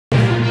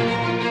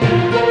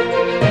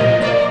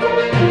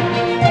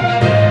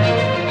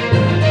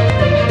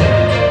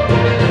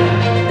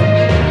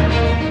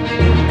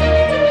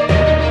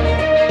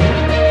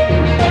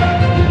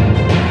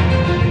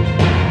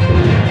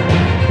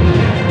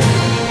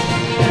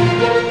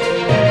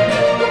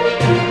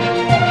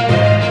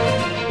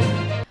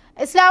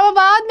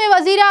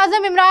वजीर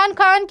आजम इमरान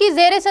खान की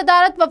जेर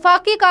सदारत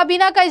वफाकी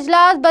काबीना का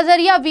इजलास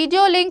बजरिया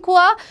वीडियो लिंक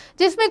हुआ,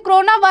 जिसमें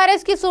कोरोना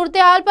वायरस की सूरत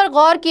हाल पर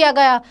गौर किया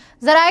गया।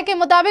 ज़राए के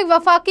मुताबिक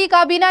वफाकी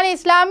काबीना ने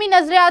इस्लामी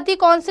नजरियाती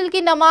कौंसिल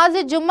की नमाज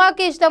जुम्मा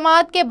के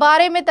इज्तिमात के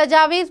बारे में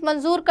तजावीज़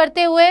मंजूर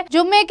करते हुए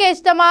जुम्मे के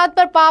इज्तिमात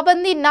पर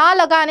पाबंदी ना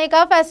लगाने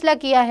का फैसला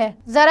किया है।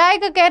 ज़राए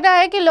का कहना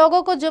है कि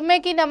लोगों को जुम्मे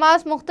की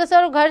नमाज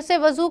मुख्तसर घर से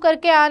वजू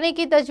करके आने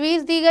की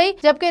तजवीज़ दी गई,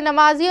 जबकि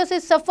नमाजियों से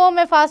सफ़ों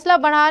में फासला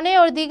बढ़ाने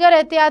और दीगर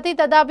एहतियाती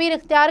तदाबीर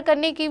इख्तियार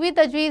करने की भी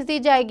तजवीज़ दी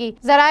जाएगी।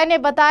 ज़राए ने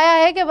बताया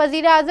है कि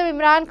वज़ीर आज़म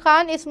इमरान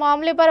खान इस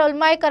मामले पर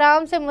उलमाए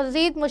कराम से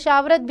मज़ीद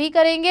मुशावरत भी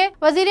करेंगे।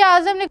 वज़ीर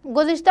आज़म ने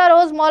गुज़िश्ता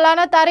रोज़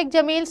मौलाना तारिक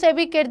जमील से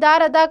भी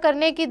किरदार अदा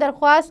करने की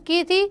दरख्वास्त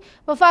की थी।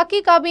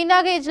 वफाकी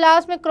काबीना के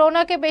इजलास में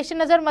कोरोना के पेश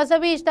नज़र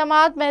मजहबी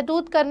इज्तिमात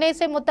महदूद करने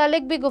से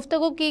मुतालिक भी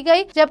गुफ्तगू की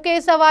गई, जबकि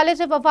इस हवाले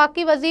से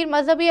वफाकी वज़ीर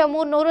मजहबी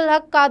अमूर नूरुल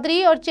हक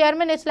कादरी और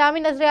चेयरमैन इस्लामी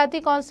नजरियाती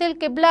कौंसिल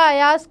किबला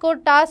अयाज को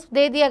टास्क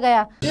दे दिया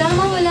गया।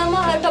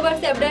 हर खबर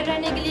से अपडेट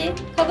रहने के लिए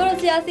खबरों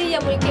सियासी या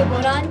मुल्क के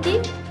बहरान की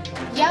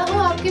या हो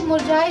आपके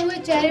मुरझाए हुए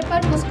चेहरे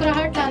पर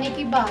मुस्कुराहट लाने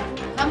की बात,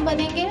 हम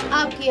बनेंगे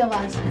आपकी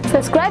आवाज।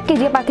 सब्सक्राइब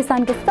कीजिए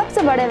पाकिस्तान के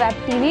सबसे बड़े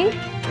वेब टीवी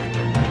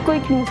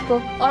क्विक न्यूज को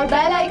और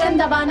बेल आइकन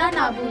दबाना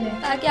ना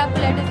भूलें ताकि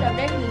आपको लेटेस्ट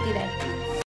अपडेट मिलती रहे।